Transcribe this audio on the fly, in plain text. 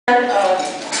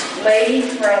Lady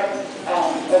from,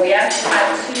 well, we actually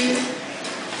have two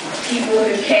people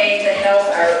who came to help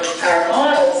our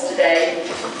models today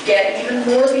get even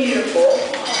more beautiful.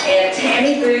 And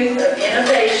Tammy Booth of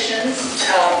Innovations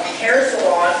Hair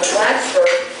Salon from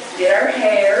Blacksburg did our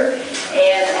hair,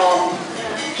 and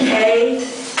Kate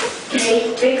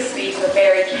Bixby from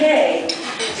Mary Kay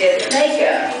did the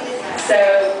makeup. So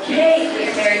Kate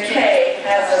with Mary Kay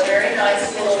has a very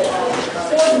nice little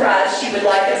store prize she would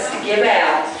like us to give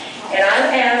out. And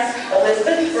I've asked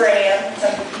Elizabeth Graham,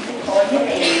 some people call you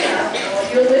Amy, I call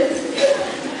you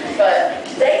Elizabeth, but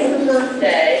today's the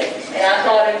birthday, and I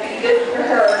thought it would be good for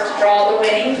her to draw the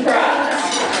winning prize.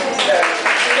 So,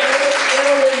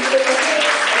 Elizabeth a hand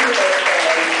for her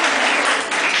birthday.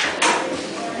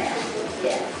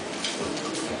 Yes.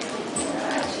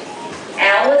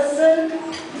 Allison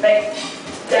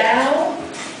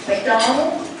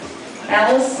McDonald?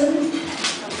 Allison?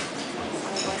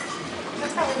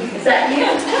 Is that you?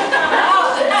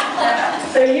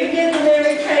 So you get the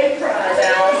Mary Kay prize,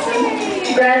 Allison.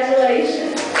 Congratulations.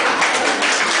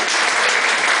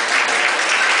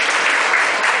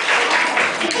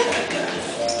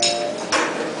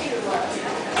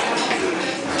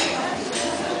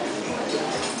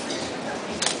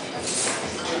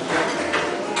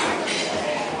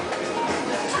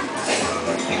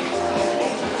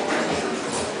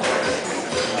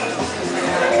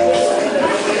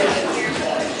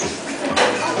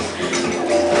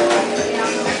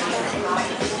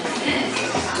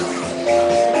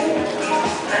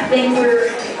 I think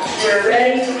we're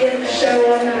ready to get the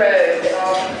show on the road.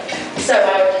 So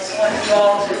I just want you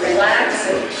all to relax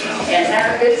and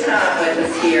have a good time with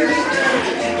us here.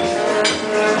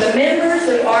 The members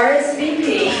of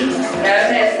RSVP,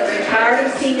 known as the Retired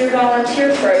Senior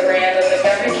Volunteer Program of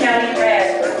Montgomery County,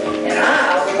 Bradford, and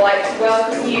I would like to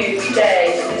welcome you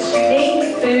today to this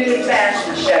unique food and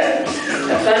fashion show,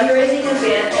 a fundraising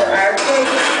event for our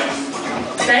program.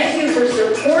 Thank you for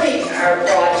supporting our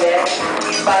project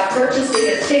by purchasing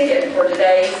a ticket for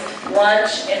today's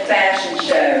lunch and fashion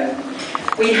show.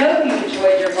 We hope you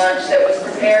enjoyed your lunch that was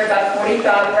prepared by 45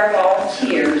 of our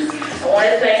volunteers. I want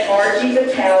to thank Margie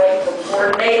Vitale for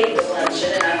coordinating the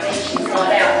luncheon, and I think she's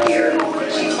not out here,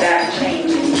 but she's back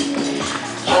changing.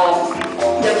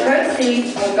 The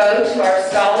proceeds will go to our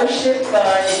scholarship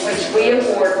fund, in which we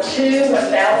award two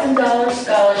 $1,000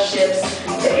 scholarships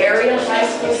to area high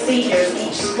school seniors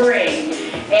each spring,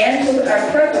 and to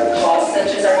our program costs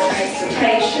such as our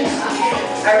transportation.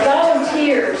 Our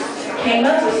volunteers came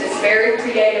up with this very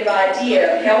creative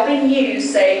idea of helping you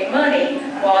save money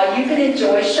while you can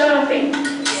enjoy shopping,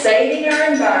 saving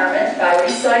our environment by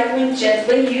recycling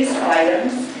gently used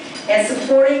items, and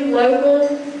supporting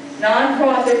local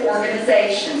nonprofit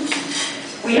organizations.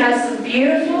 We have some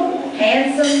beautiful,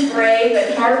 handsome, brave,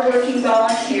 and hardworking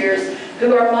volunteers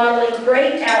who are modeling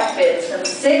great outfits from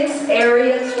 6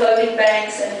 area clothing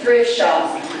banks and thrift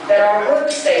shops that are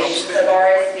workstations of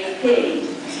RSVP.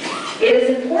 It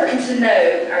is important to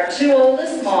note our 2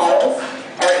 oldest models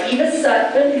are Eva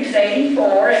Sutphin, who's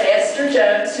 84, and Esther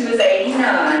Jones, who is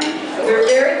 89. And we're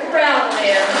very proud of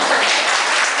them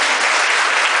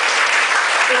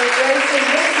for embracing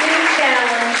this new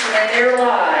challenge in their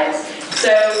lives.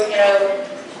 So, you know,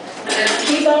 just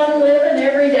keep on living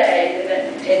every day,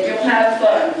 and you'll have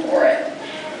fun for it.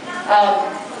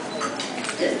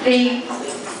 The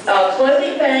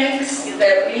clothing banks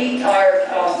that we are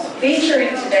featuring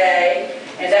today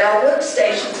and that are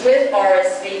workstations with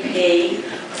RSVP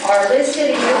are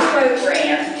listed in your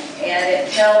program, and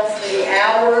it tells the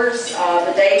hours,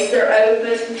 the days they're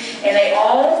open, and they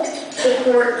all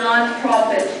support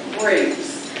nonprofit groups.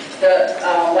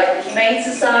 Like the Humane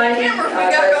Society,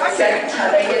 the second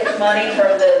time they get the money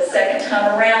from the Second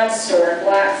Time Around store in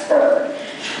Blacksburg.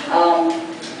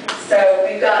 So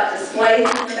we've got displays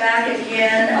in the back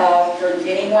again for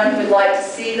anyone who would like to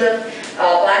see them.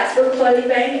 Blacksburg Clothing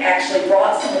Bank actually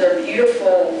brought some of their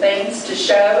beautiful things to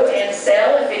show and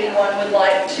sell if anyone would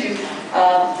like to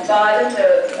buy them.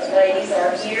 The ladies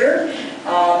are here.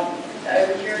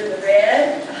 Over here in the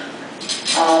red.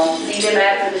 See them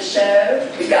after the show.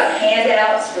 We've got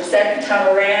handouts for Second Time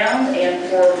Around, and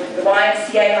for the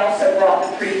YMCA also brought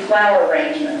the pretty flower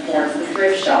arrangement for us, the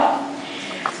thrift shop.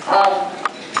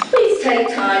 Please take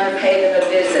time to pay them a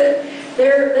visit.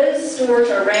 Those stores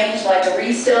are arranged like a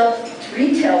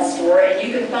retail store, and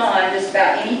you can find just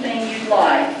about anything you'd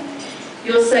like.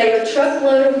 You'll save a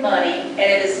truckload of money, and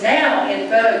it is now in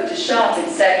vogue to shop in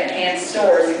secondhand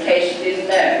stores, in case you didn't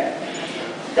know.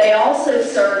 They also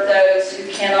serve those who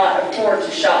cannot afford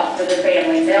to shop for their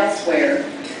families elsewhere,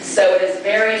 so it is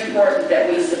very important that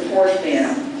we support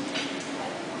them.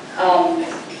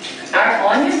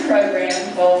 on your program,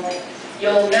 well,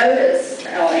 you'll notice,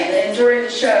 and then during the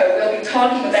show, we'll be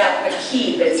talking about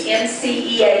MCEAP. It's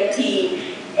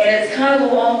M-C-E-A-P, and it's kind of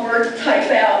a long word to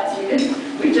type out, so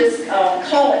we just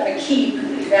call it MCEAP.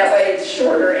 That way it's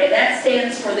shorter, and that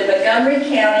stands for the Montgomery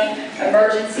County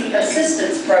Emergency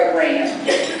Assistance Program.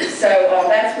 So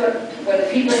that's what, when the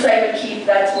people say MCEAP,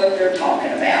 that's what they're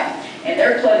talking about. And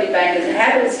their clothing bank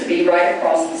happens to be right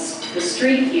across the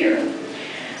street here.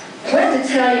 I wanted to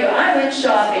tell you, I went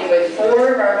shopping with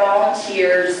 4 of our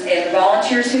volunteers and the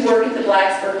volunteers who work at the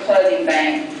Blacksburg Clothing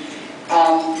Bank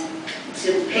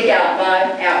to pick out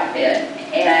my outfit.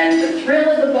 And the thrill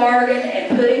of the bargain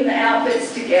and putting the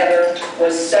outfits together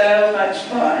was so much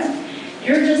fun.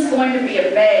 You're just going to be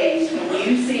amazed when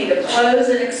you see the clothes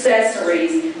and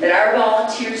accessories that our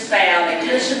volunteers found in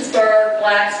Christiansburg,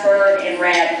 Blacksburg, and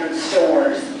Radford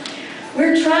stores.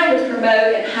 We're trying to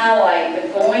promote and highlight the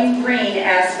going green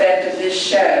aspect of this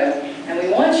show, and we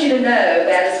want you to know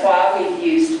that is why we've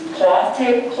used cloth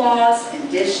tablecloths and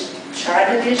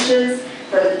china dishes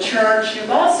from the church. We've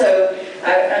also,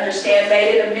 I understand,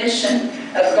 made it a mission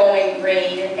of going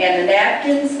green, and the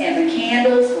napkins and the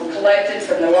candles were collected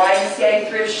from the YMCA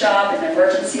thrift shop and the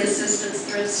emergency assistance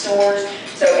thrift stores.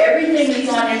 So everything that's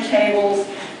on your tables,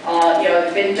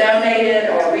 has been donated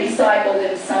or recycled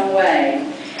in some way.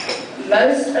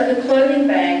 Most of the clothing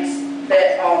banks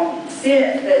that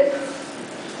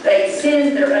they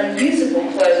send their unusable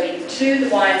clothing to the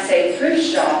YMCA thrift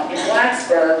shop in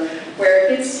Blacksburg, where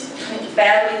if it's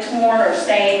badly torn or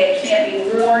stained and can't be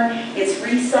worn, it's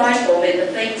recycled into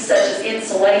things such as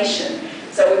insulation.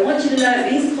 So we want you to know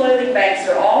these clothing banks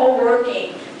are all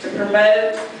working to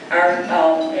promote our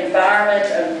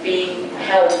environment of being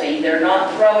healthy. They're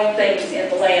not throwing things in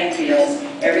the landfills.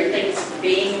 Everything's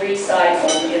being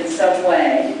recycled in some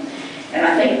way. And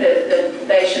I think that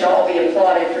they should all be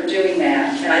applauded for doing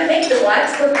that. And I think the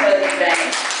Blacksburg Clothing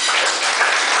Bank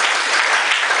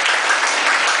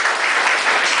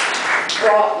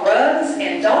brought rugs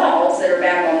and dolls that are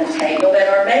back on the table that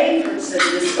are made from some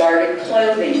discarded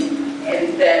clothing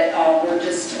and that were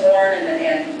just torn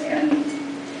and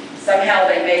somehow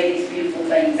they made these beautiful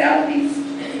things out of these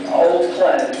old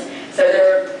clothes. So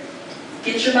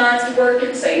get your minds to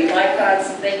working, so you might find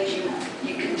some things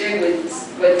you can do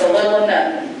with a little of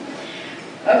nothing.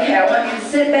 Okay, I want you to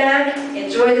sit back,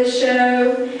 enjoy the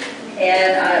show,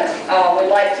 and I would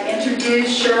like to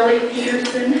introduce Shirley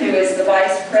Peterson, who is the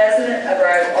Vice President of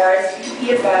our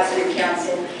RSVP Advisory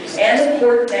Council and the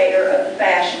coordinator of the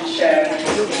fashion show.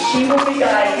 She will be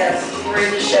guiding us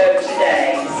through the show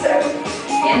today, so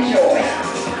enjoy.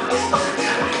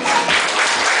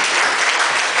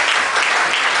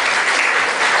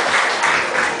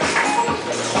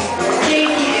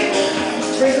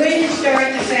 We're going to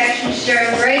start the fashion show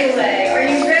right away. Are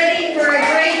you ready for a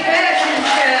great fashion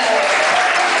show?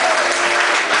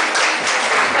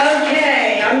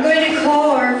 Okay, I'm going to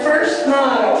call our first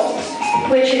model,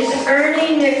 which is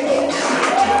Ernie Nichols.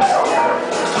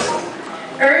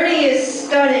 Ernie is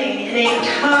stunning in a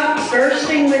top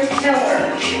bursting with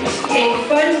color, a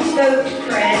fun boat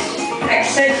print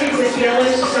accented with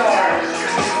yellow stars,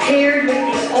 paired with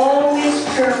the always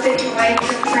perfect white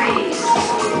capris.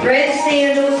 Red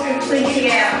sandals complete the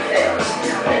outfit.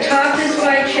 The top is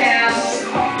white chaps,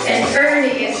 and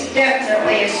Ernie is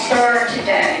definitely a star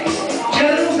today.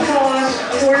 Total cost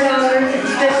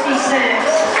 $4.50.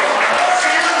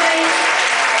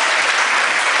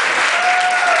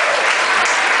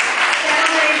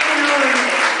 Salvation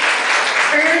Army.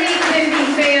 Ernie can be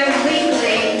found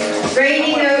weekly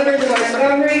reigning over the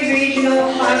Montgomery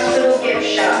Regional Hospital gift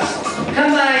shop.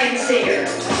 Come by and see her.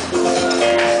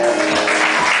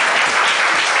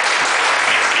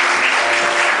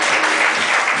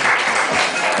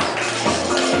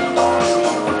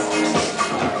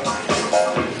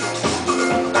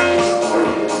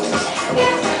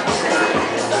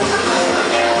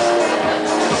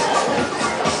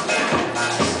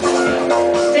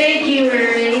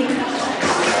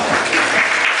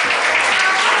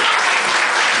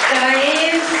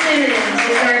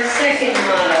 Second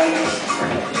model.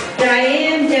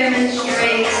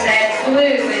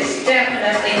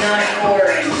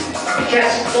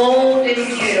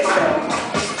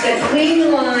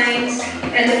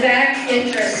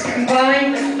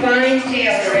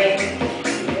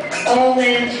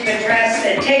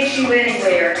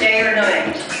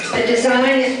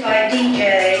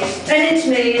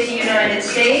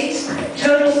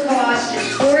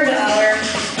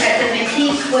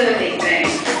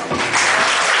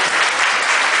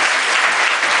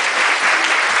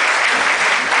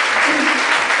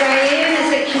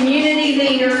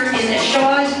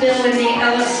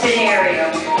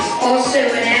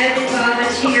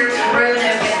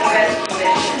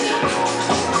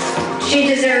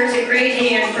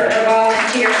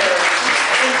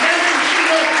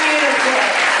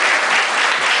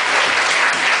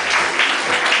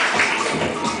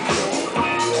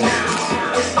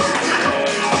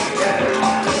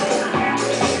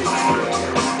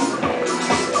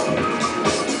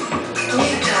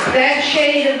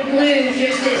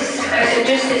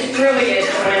 just as brilliant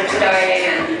one for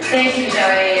Diane. Thank you,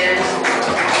 Diane.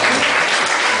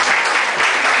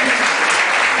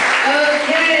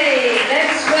 Okay,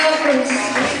 let's welcome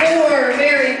 4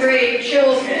 very brave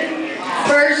children.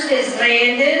 First is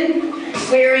Landon,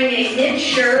 wearing a knit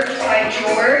shirt by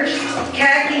George,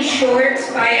 khaki shorts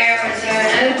by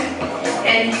Arizona,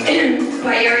 and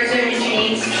by Arizona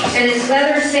jeans, and his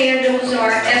leather sandals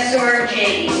are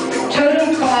SRG.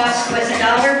 Total cost was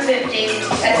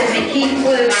 $1.50 at the McKee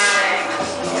Clothing Bank.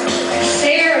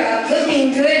 Sarah,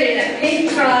 looking good in a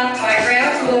pink top by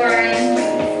Ralph Lauren,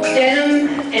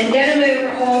 denim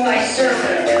overhaul by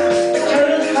Circa.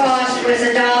 Total cost was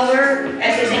 $1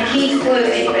 at the McKee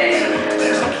Clothing Bank.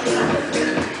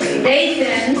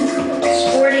 Nathan,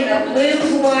 sporting a blue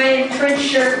Hawaiian print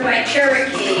shirt by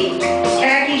Cherokee,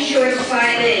 khaki shorts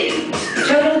by Lee.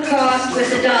 Total cost was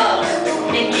 $1,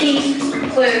 McKee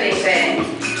Clothing Bank.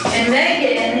 And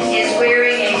Megan is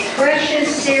wearing a precious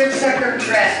seersucker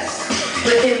dress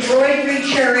with embroidery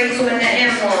cherries on the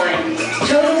hemline.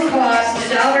 Total cost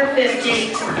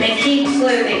 $1.50, McKee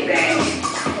Clothing Bank.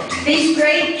 These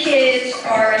great kids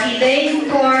are Elaine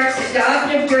Clark's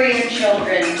adoptive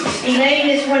grandchildren. Elaine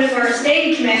is one of our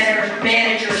stage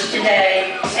managers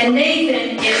today, and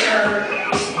Nathan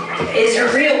is her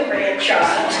real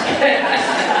grandchild,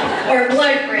 or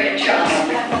blood grandchild.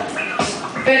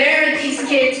 But aren't these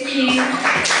kids cute? Hey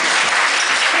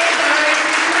guys,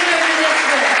 come over this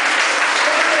way.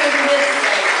 Come over this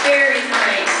way. Very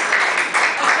nice.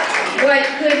 What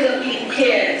good-looking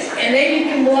kids. And then you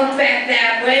can walk back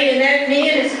that way, and that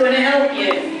man is going to help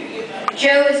you.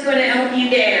 Joe is going to help you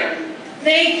down.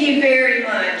 Thank you very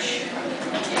much.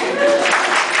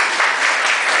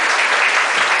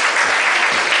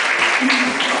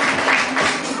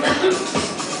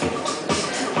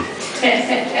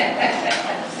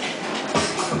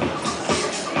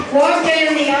 Walk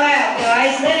down the aisle,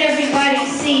 guys. Let everybody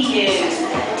see you.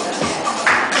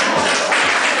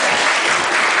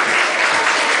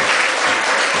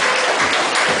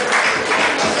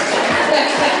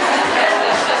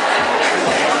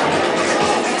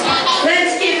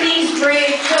 Let's give these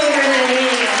brave children a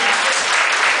hand.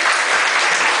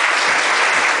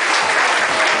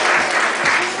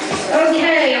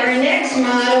 Okay, our next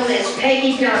model is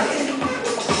Peggy Duncan.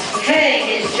 Peg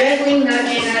is gently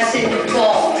nudging us into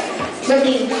fall,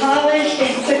 looking polished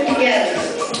and put together,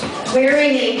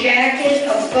 wearing a jacket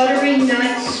of buttery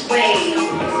nut suede.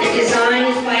 The design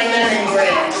is by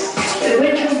Lemongrass. The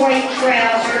winter white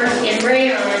trouser in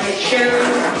rayon is shown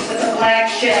with a black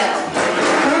shell.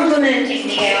 Complementing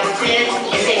the outfit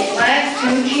is a black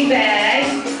Gucci bag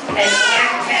and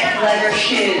black patent leather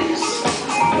shoes.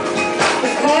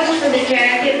 The cost for the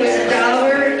jacket was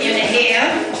 $1.50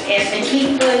 at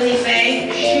McKee Clothing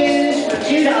Bank. Shoes were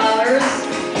 $2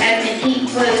 at McKee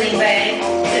Clothing Bank.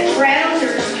 The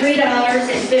trousers,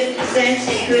 $3.50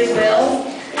 at Goodwill.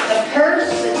 The purse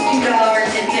was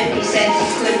 $2.50 at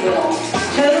Goodwill.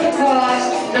 Total cost,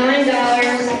 $9.50.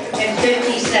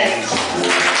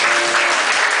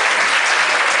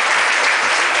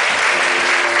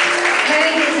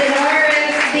 Peg is an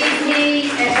RSVP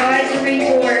advisory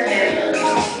board member.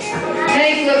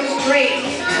 Peg looks great,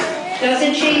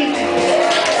 doesn't she?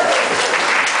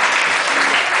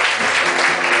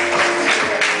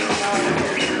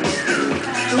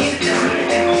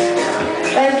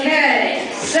 Okay,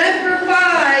 Semper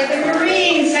Fi, the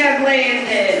Marines have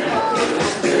landed.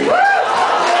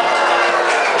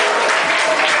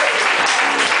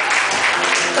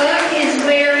 Buck is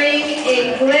wearing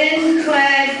a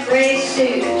Glen-clad gray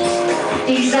suit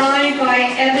designed by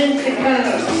Evan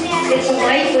Picone. It's a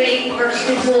lightweight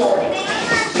worsted wool.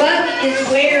 Buck is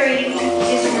wearing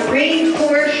his Marine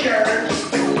Corps shirt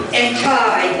and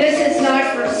tie. This is not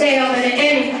for sale at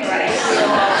any price.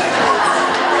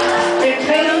 The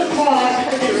total cost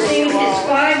for the suit is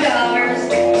 $5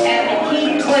 at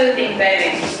McKee Clothing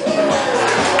Bank.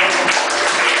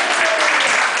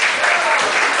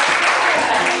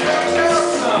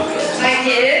 I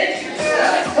did?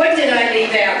 What did I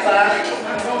leave out, Buck?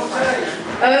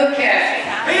 Okay.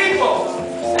 People!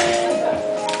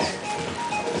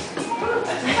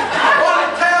 What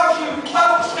it tells you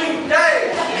folks today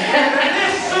that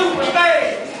this suit was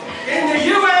made in the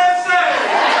USA.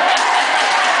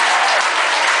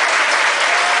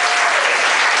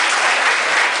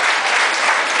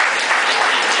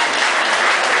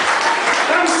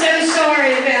 I'm so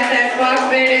sorry about that, Buck,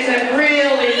 but it's a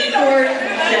really important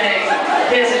thing,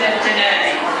 isn't it,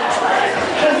 today?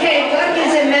 Okay, Buck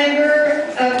is a member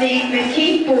of the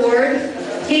McKee board.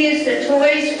 He is the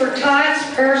Toys for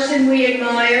Tots person we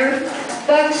admire.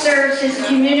 Buck serves his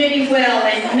community well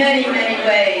in many, many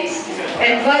ways.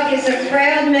 And Buck is a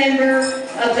proud member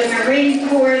of the Marine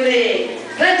Corps League.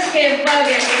 Let's give Buck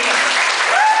a hand.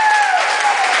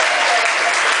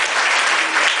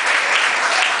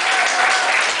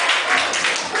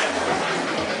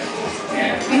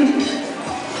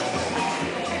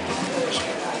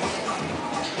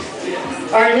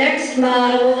 Our next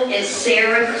model is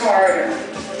Sarah Carter.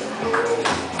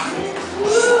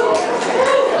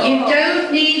 You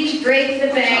don't need to break the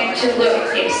bank to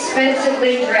look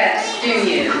expensively dressed, do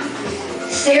you?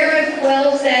 Sarah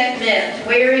quells that myth,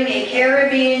 wearing a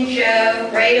Caribbean Joe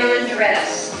rayon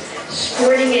dress,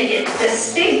 sporting a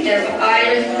distinctive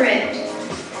island print.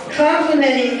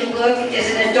 Complementing the look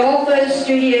is an Adolfo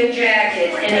Studio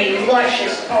jacket in a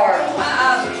luscious carl.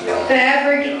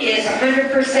 Fabric is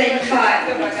 100%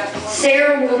 cotton.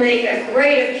 Sarah will make a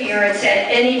great appearance at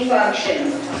any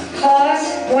function. Cost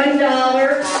 $1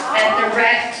 at the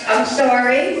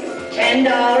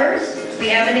 $10. We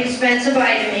have an expensive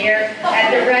item here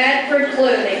at the Radford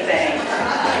Clothing Bank.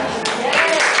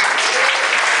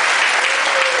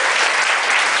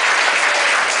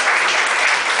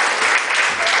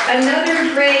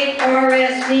 Another great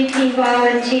RSVP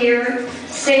volunteer,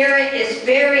 Sarah is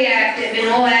very active in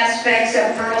all aspects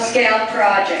of Girl Scout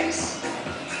projects.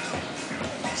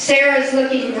 Sarah's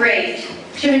looking great.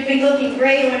 She would be looking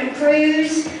great on a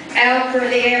cruise, out for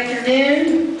the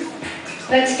afternoon.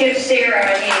 Let's give Sarah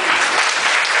a hand.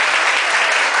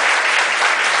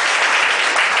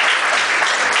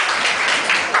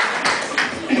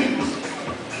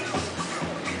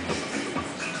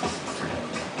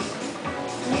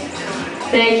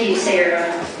 Thank you, Sarah.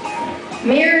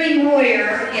 Mary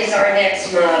Moyer is our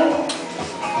next model.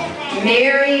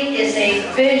 Mary is a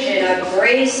vision of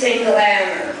grace and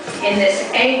glamour in this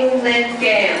ankle-length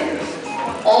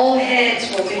gown. All heads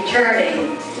will be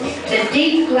turning. The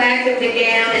deep black of the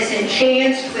gown is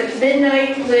enhanced with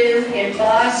midnight blue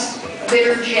embossed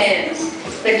glitter gems.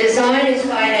 The design is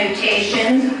by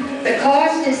notation. The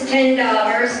cost is $10,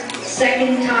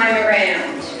 second time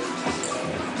around.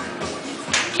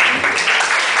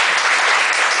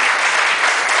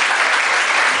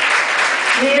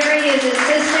 Mary is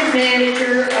assistant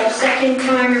manager of Second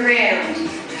Time Around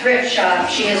Thrift Shop.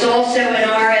 She is also an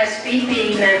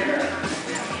RSVP member.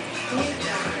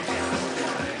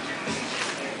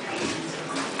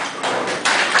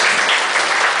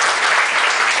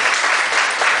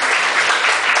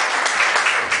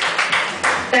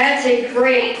 That's a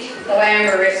great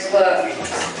glamorous look.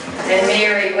 And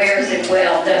Mary wears it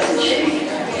well, doesn't she?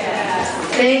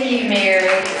 Thank you, Mary.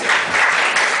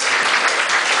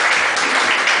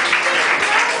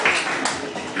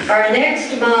 Our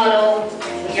next model,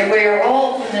 we're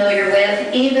all familiar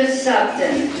with, Eva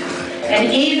Supton.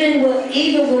 And Eva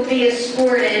will be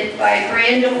escorted by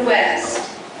Brandon West.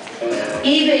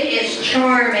 Eva is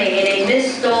charming in a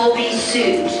Miss Dolby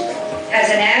suit, has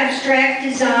an abstract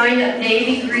design of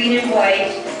navy green and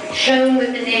white, shown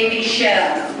with the navy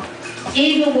shell.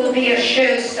 Eva will be a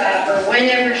showstopper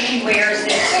whenever she wears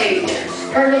this suit.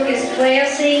 Her look is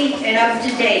classy and up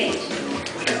to date.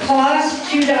 The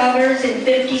cost,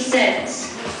 $2.50.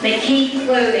 McKee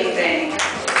Clothing Bank.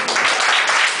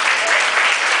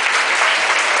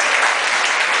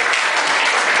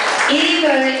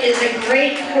 Eva is a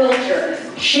great quilter.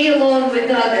 She, along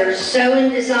with others, sew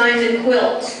and design the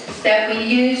quilts that we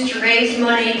use to raise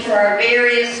money for our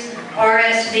various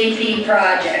RSVP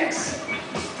projects.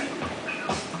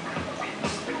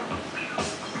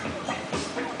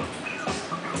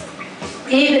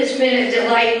 Eva's been a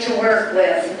delight to work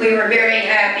with. We were very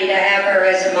happy to have her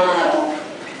as a model.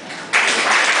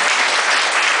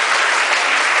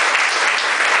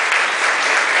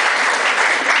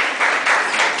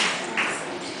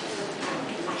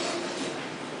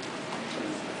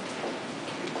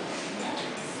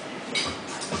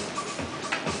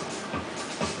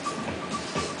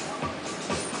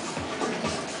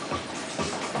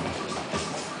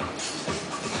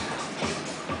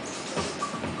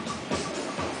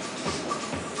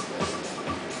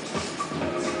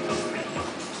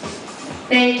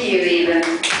 Thank you, Eva.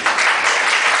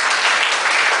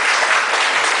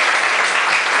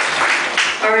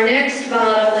 Our next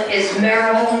model is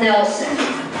Merrill Nelson.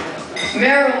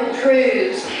 Merrill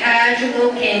proves casual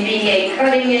can be a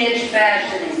cutting-edge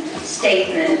fashion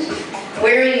statement.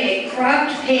 Wearing a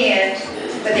cropped pant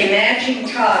with a matching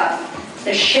top,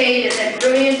 the shade is a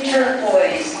brilliant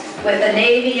turquoise with a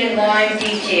navy and lime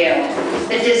detail.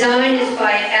 The design is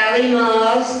by Ali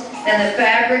Miles, and the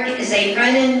fabric is a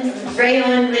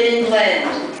rayon linen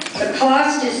blend. The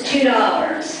cost is $2.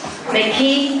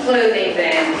 McKee Clothing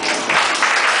Bank.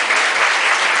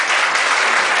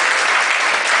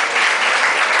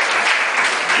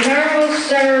 Merrill's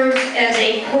serves as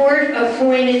a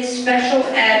court-appointed special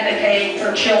advocate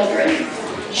for children.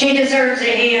 She deserves a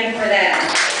hand for that.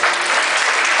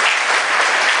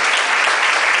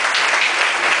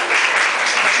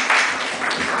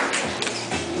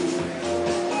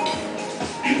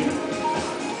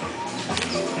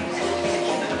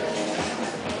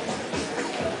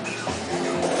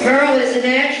 Merle is a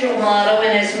natural model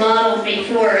and has modeled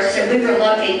before, so we were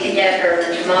lucky to get her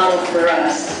to model for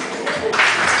us.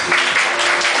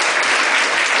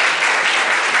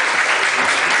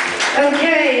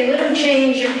 Okay, a little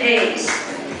change of pace.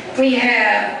 We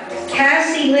have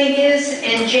Cassie Liggis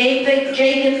and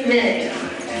Jacob Minnick.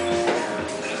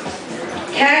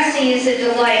 Cassie is a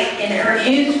delight in her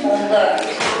youthful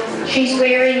look. She's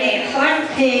wearing a hot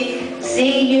pink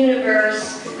Z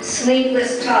Universe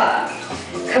sleeveless top,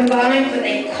 combined with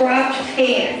a cropped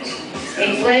pant,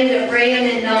 a blend of rayon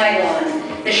and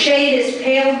nylon. The shade is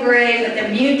pale gray with a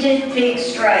muted pink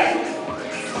stripe.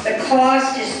 The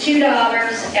cost is $2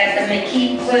 at the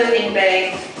McKeep Clothing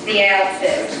Bank, the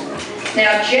outfit.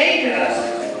 Now Jacob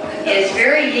is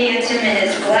very handsome in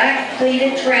his black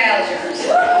pleated trousers.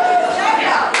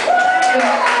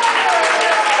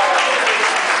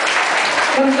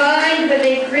 Combined with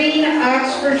a green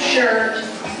Oxford shirt,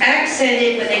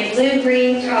 accented with a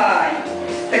blue-green tie.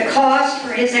 The cost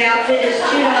for his outfit is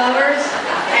 $2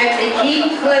 at the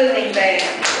McKeep Clothing Bank.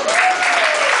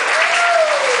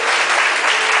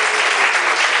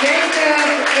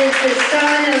 Jacob is the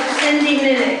son of Cindy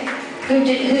Minnick,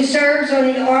 who serves on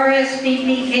the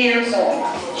RSVP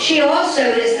Council. She also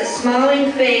is the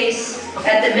smiling face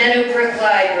at the Meadowbrook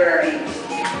Library.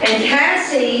 And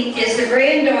Cassie is the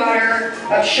granddaughter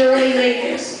of Shirley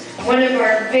Liggis, one of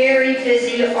our very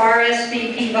busy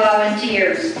RSVP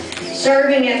volunteers.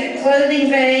 Serving at the clothing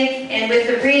bank and with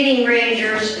the reading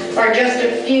rangers are just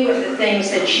a few of the things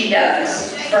that she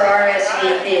does for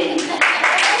RSVP.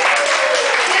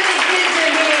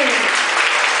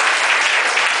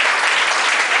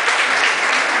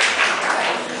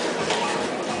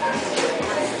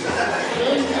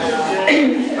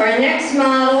 Our next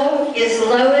model is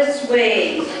Lois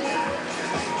Wade.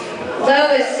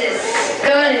 Lois is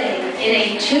stunning in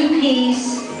a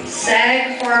two-piece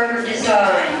Sag Harbor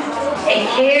design, a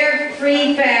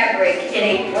carefree fabric in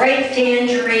a bright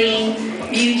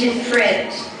tangerine muted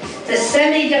print. The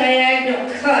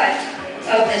semi-diagonal cut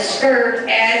of the skirt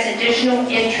adds additional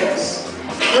interest.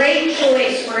 Great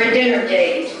choice for a dinner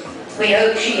date. We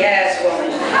hope she has one.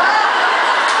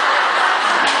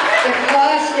 The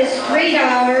cost is $3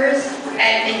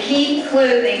 at the McKeep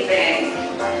Clothing Bank.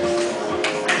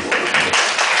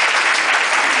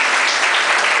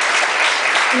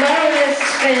 Lois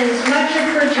spends much of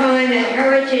her time at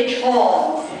Heritage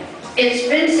Hall. It's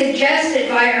been suggested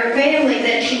by her family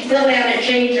that she fill out a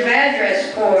change of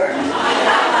address form.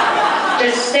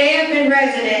 The staff and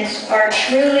residents are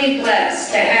truly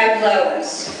blessed to have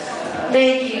Lois.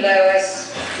 Thank you, Lois.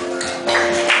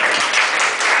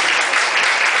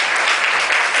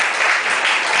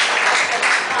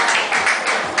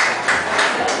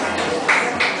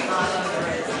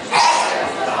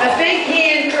 A big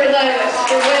hand for Lois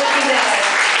for what she does.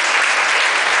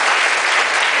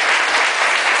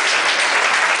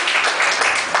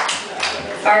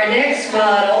 Our next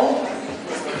model,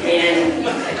 and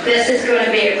this is going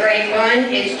to be a great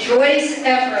one, is Joyce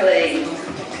Epperly.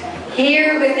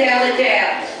 Here, without a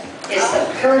doubt, is the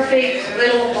perfect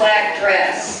little black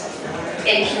dress.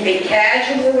 It can be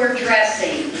casual or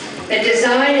dressy. The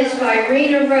design is by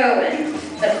Rena Rowan.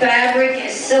 The fabric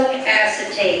is silk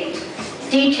acetate.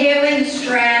 Detailing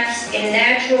straps in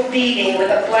natural beading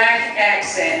with a black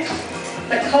accent.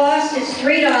 The cost is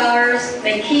 $3,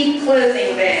 McKeep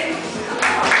Clothing Bank.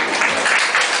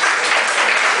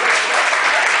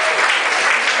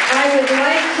 I would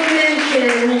like to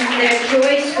mention that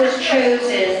Joyce was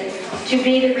chosen to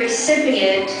be the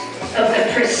recipient of the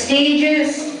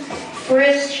prestigious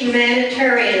Frist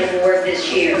Humanitarian Award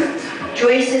this year.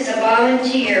 Joyce is a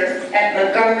volunteer at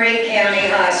Montgomery County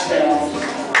Hospital.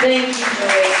 Thank you,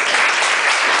 Joyce.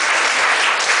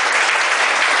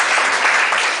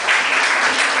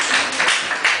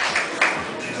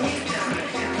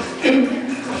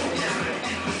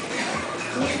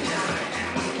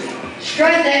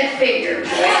 Strut that figure,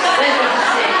 Joyce. Let me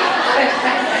see.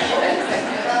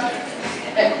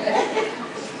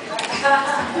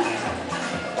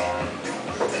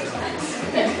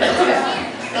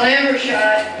 Glamour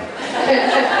shot.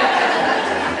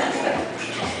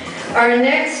 Our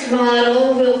next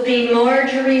model will be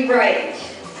Marjorie Wright.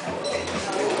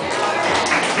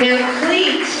 Now,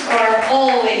 pleats are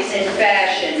always in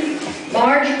fashion.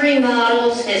 Marjorie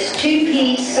models this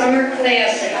two-piece summer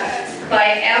classic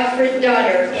by Alfred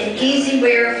Dunner in easy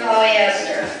wear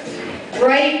polyester.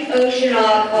 Bright ocean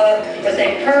aqua with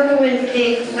a purple and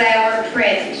pink flower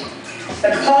print.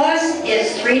 The cost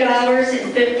is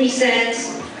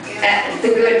 $3.50 at the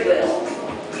Goodwill.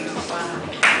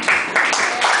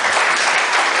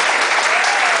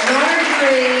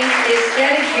 Marjorie is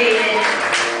dedicated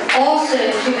also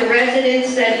to the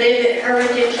residents that live at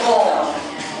Heritage Hall,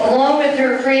 along with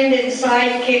her friend and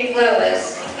sidekick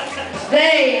Lois.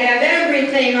 They have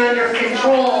everything under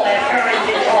control at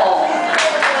Heritage Hall.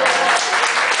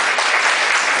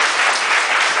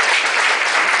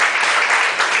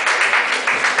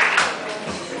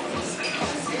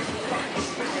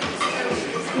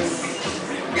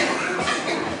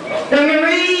 The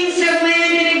Marines have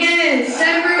landed again.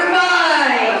 Semper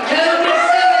Fi, Toby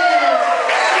Simmons.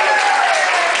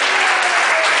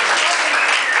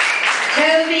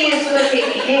 Toby is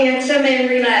looking handsome and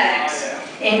relaxed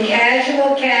in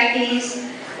casual khakis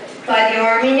by the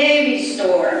Army-Navy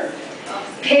store,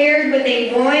 paired with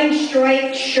a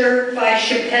wine-striped shirt by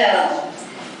Chappelle.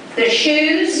 The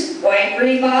shoes, white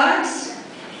Reeboks.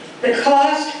 The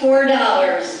cost, $4.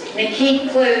 Nikit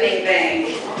Clothing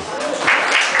Bank.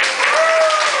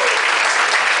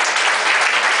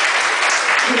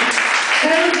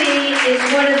 Toby is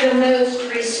one of the most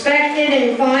respected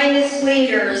and finest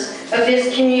leaders of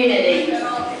his community.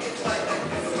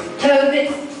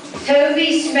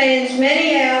 Toby spends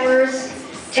many hours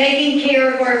taking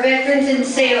care of our veterans in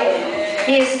Salem.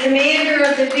 He is commander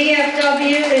of the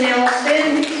VFW in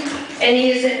Elston, and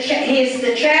he is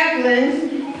the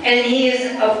chaplain, and he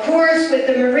is, of course, with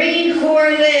the Marine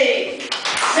Corps League.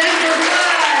 Semper Fi.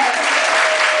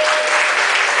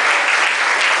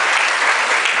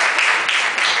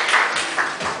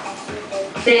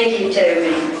 Thank you,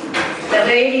 Toby. The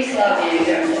ladies love you,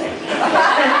 don't they?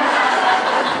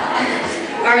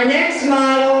 Our next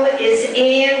model is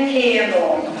Ann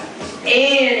Campbell.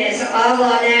 Ann is a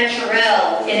la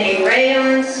naturelle in a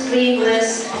rayon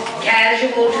sleeveless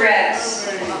casual dress.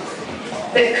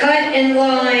 The cut and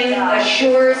line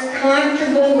assures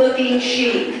comfortable looking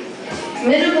chic.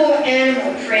 Minimal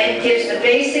animal print gives the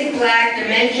basic black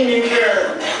dimension and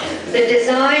curve. The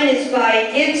design is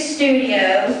by It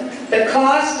Studio. The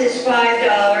cost is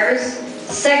 $5.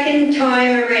 Second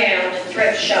time around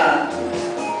thrift shop.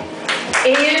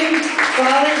 Ann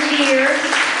volunteers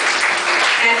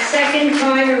at Second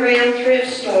Time Around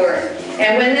Thrift Store.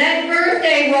 And when that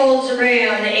birthday rolls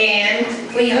around, Ann,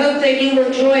 we hope that you will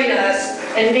join us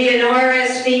and be an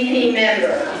RSVP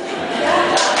member.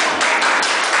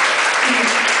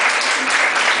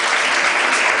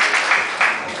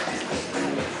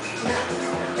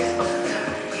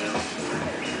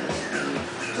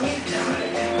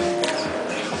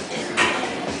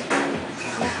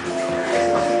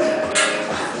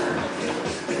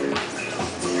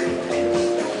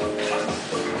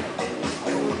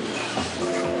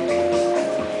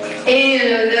 And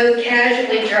although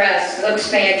casually dressed, looks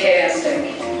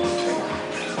fantastic.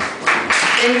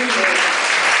 Thank you.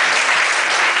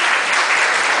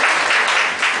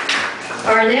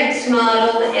 Our next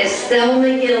model is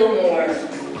Thelma Gilmore.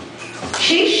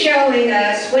 She's showing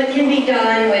us what can be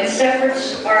done when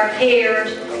separates are paired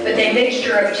with a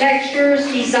mixture of textures,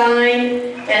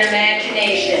 design, and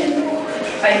imagination.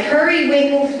 A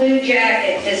periwinkle blue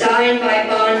jacket designed by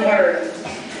Von Worth.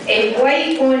 A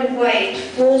white-on-white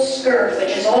full skirt,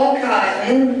 which is all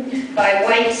cotton, by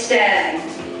White Stag.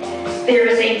 There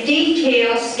is a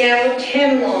detailed scalloped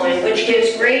hemline, which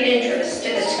gives great interest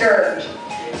to the skirt.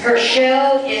 Her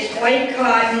shell is white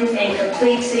cotton and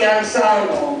completes the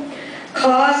ensemble.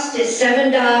 Cost is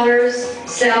 $7,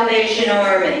 Salvation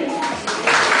Army.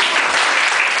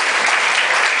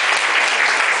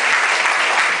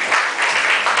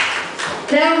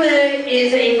 Thelma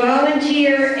is a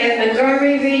volunteer at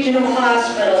Montgomery Regional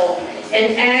Hospital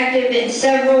and active in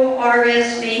several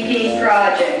RSVP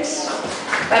projects.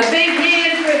 A big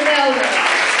hand for Thelma.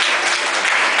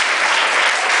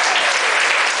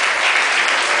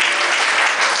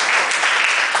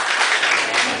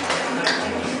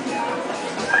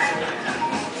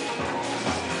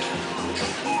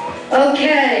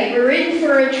 Okay, we're in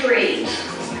for a treat.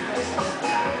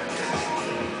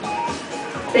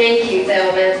 Thank you,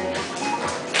 Thelma.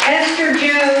 Esther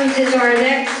Jones is our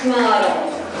next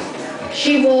model.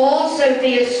 She will also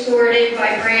be escorted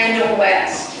by Brandon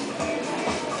West.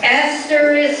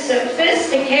 Esther is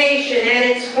sophistication at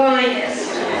its finest.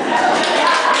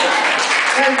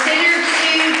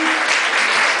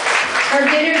 Her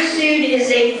dinner suit is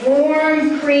a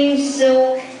warm cream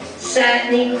silk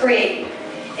satiny crepe,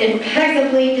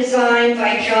 impeccably designed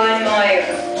by John Meyer.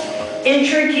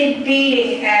 intricate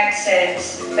beading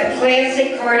accents, a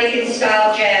classic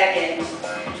cardigan-style jacket.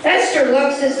 Esther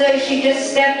looks as though she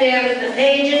just stepped out of the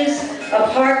pages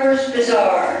of Harper's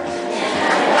Bazaar.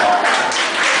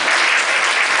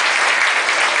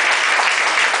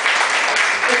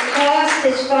 The cost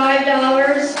is $5,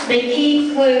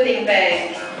 McKeith Clothing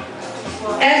Bank.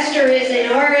 Esther is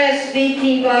an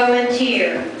RSVP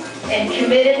volunteer and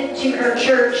committed to her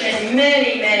church in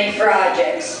many, many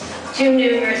projects, too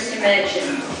numerous to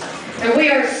mention. And we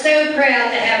are so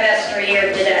proud to have Esther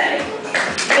here today.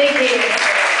 Big hand.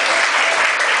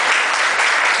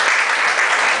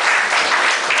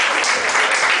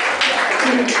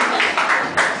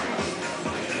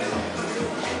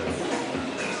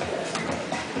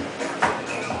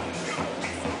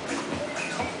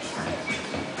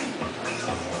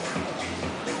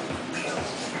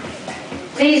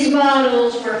 These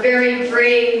models were very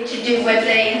brave to do what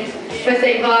they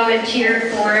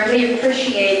volunteered for, and we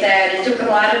appreciate that. It took a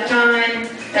lot of time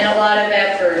and a lot of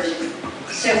effort.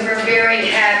 So we're very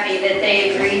happy that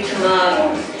they agreed to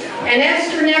model. And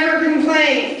Esther never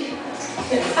complained.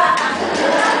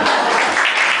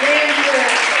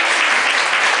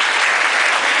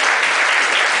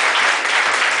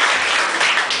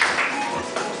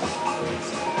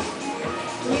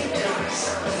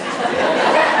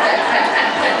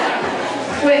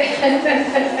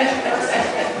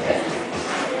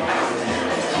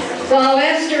 While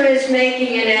Esther is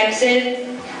making an exit,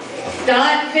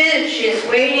 Dot Finch is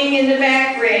waiting in the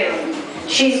background.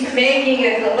 She's making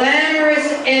a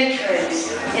glamorous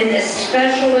entrance in this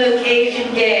special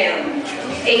occasion gown.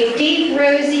 A deep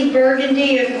rosy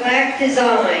burgundy of black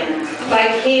design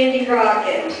by Candy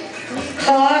Rocket.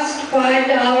 Cost $5,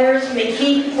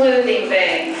 McKeith Clothing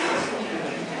Bank.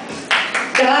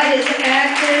 Dot is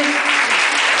active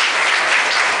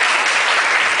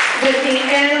with the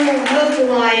Animal Hope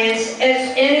Alliance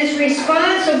and is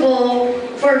responsible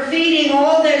for feeding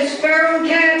all those feral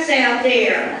cats out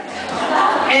there.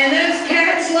 And those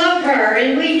cats love her,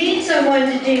 and we need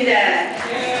someone to do that.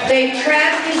 They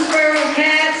trap these feral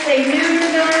cats, they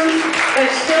neuter them, but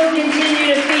still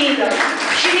continue to feed them.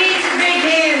 She needs a big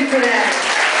hand for that.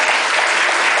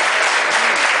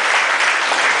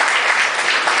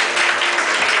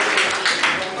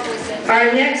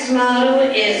 Our next model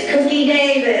is Cookie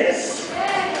Davis.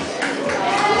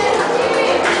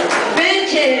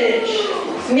 Vintage,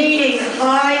 meaning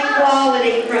high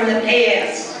quality from the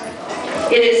past.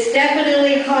 It is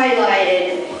definitely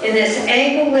highlighted in this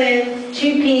ankle-length,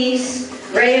 two-piece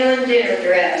rayon dinner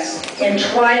dress in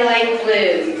twilight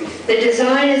blue. The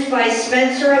design is by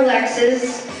Spencer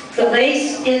Alexis. The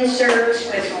lace inserts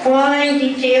with fine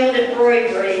detailed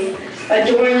embroidery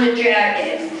adorn the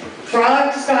jacket.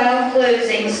 Frog-style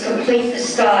closings complete the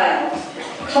style.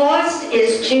 Cost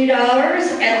is $2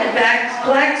 at the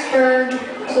Blacksburg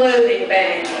Clothing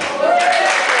Bank.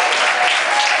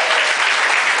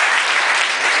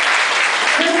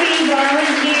 Cookie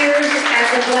volunteers at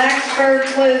the Blacksburg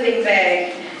Clothing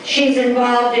Bank. She's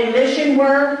involved in mission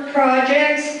work,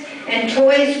 projects, and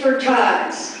Toys for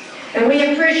Tots. And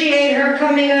we appreciate her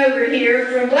coming over here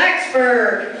from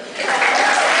Blacksburg.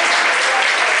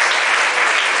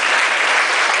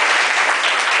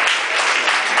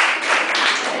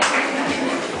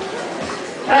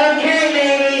 Okay,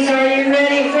 ladies, are you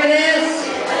ready for this?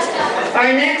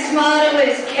 Our next model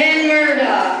is Ken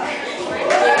Murdoch.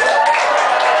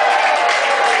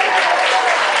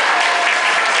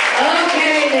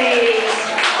 Okay, ladies.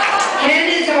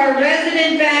 Ken is our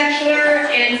resident bachelor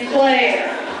and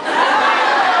player.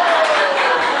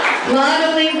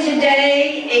 Modeling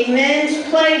today a men's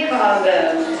play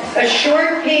combo, a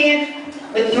short pant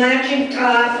with matching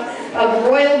top of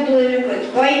royal blue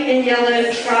with white and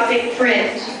yellow tropic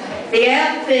print. The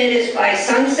outfit is by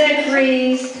Sunset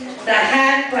Breeze, the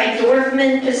hat by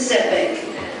Dorfman Pacific.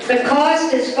 The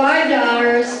cost is $5,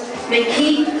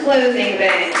 McKeith Clothing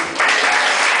Bank.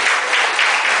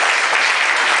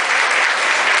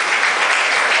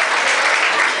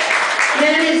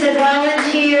 Ken is a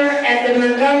volunteer at the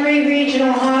Montgomery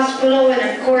Regional Hospital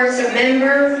and of course a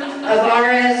member of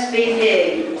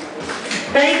RSVP.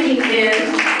 Thank you,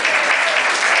 Ken.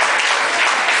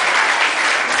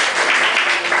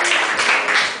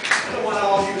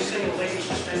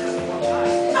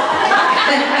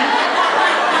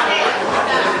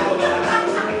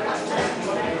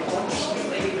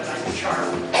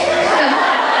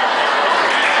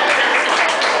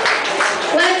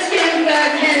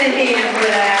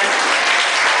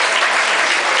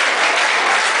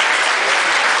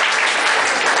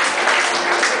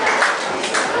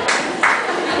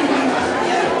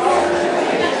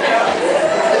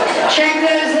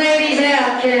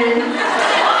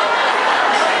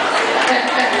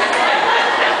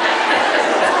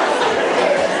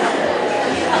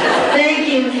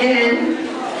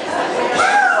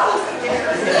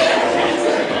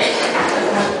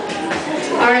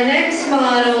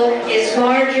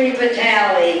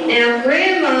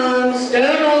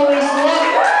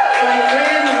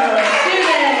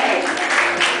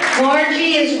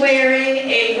 Margie is wearing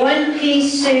a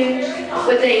one-piece suit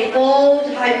with a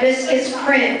bold hibiscus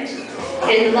print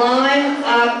in lime,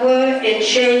 aqua, and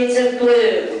shades of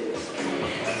blue.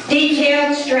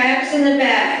 Detailed straps in the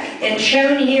back, and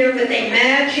shown here with a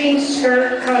matching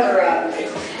skirt cover-up.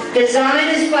 Design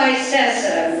is by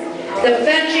Sessa. The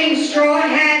fetching straw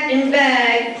hat and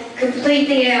bag complete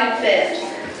the outfit.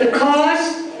 The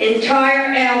cost,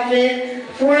 entire outfit,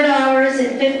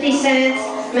 $4.50,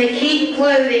 McKeith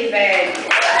clothing bag.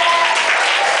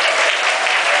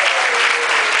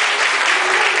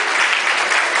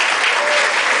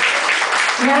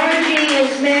 Margie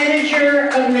is manager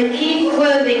of McKeith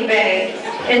Clothing Bank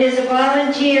and is a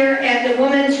volunteer at the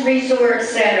Women's Resource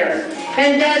Center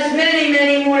and does many,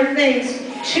 many more things,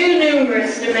 too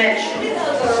numerous to mention.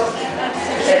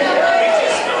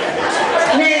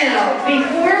 Now,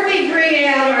 before we bring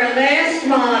out our last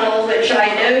model, which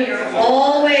I know you're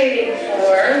all waiting for,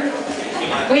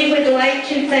 we would like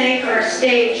to thank our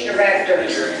stage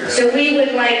directors. So we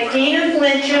would like Dina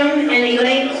Flincham and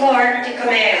Elaine Clark to come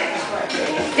out.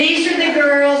 These are the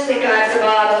girls that got the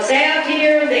models out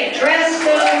here. They dressed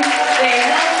them, they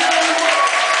helped them.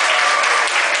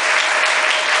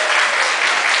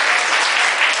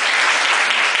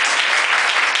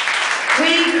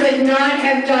 We could not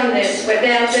have done this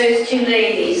without those two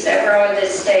ladies that were on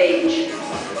this stage.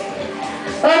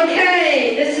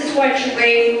 Okay, this is what you're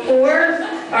waiting for.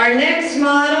 Our next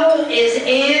model is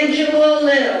Angela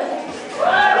Little.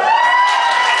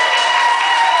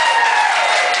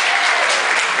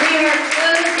 We are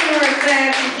closing our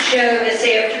fashion show this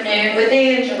afternoon with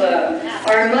Angela,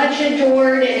 our much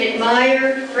adored and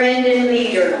admired friend and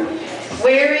leader,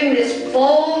 wearing this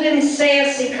bold and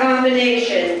sassy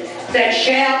combination that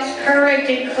shouts courage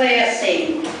and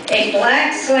classy, a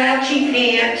black slouchy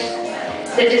pant.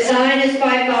 The design is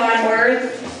by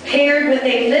Bonworth, paired with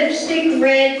a lipstick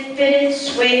red fitted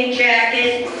suede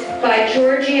jacket by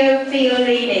Giorgio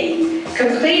Fiolini.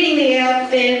 Completing the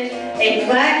outfit, a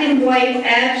black and white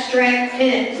abstract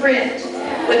print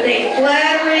with a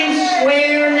flattering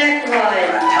square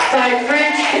neckline by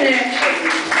French Connection.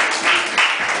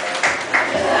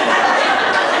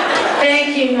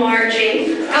 Thank you,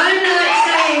 Margie. I'm not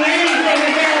saying anything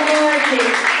about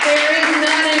Margie. There is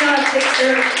not enough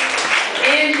picture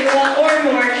Angela or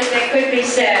Margie that could be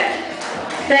said.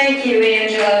 Thank you,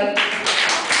 Angela.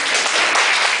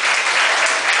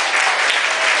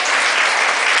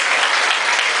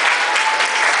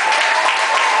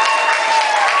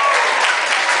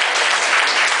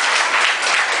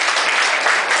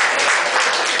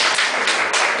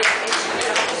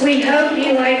 We hope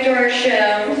you liked our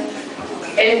show,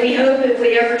 and we hope if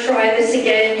we ever try this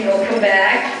again, you'll come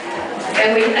back.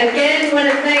 And we again want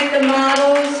to thank the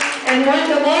models and want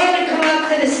them all to come up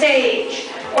to the stage,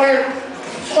 or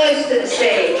close to the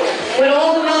stage. Would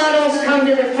all the models come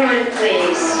to the front,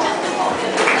 please?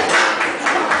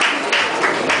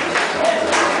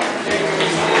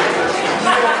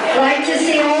 I'd like to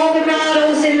see all the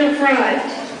models in the front.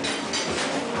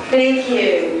 Thank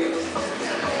you.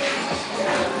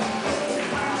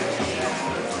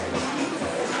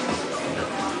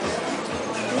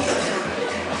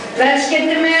 Let's get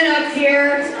the men up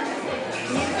here.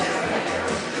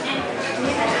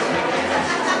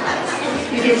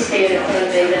 You can stand in front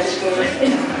of me, that's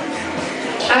fine.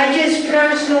 I just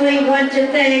personally want to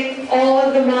thank all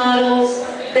of the models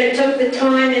that took the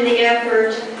time and the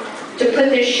effort to put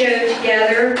this show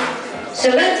together. So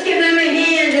let's give them a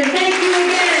hand.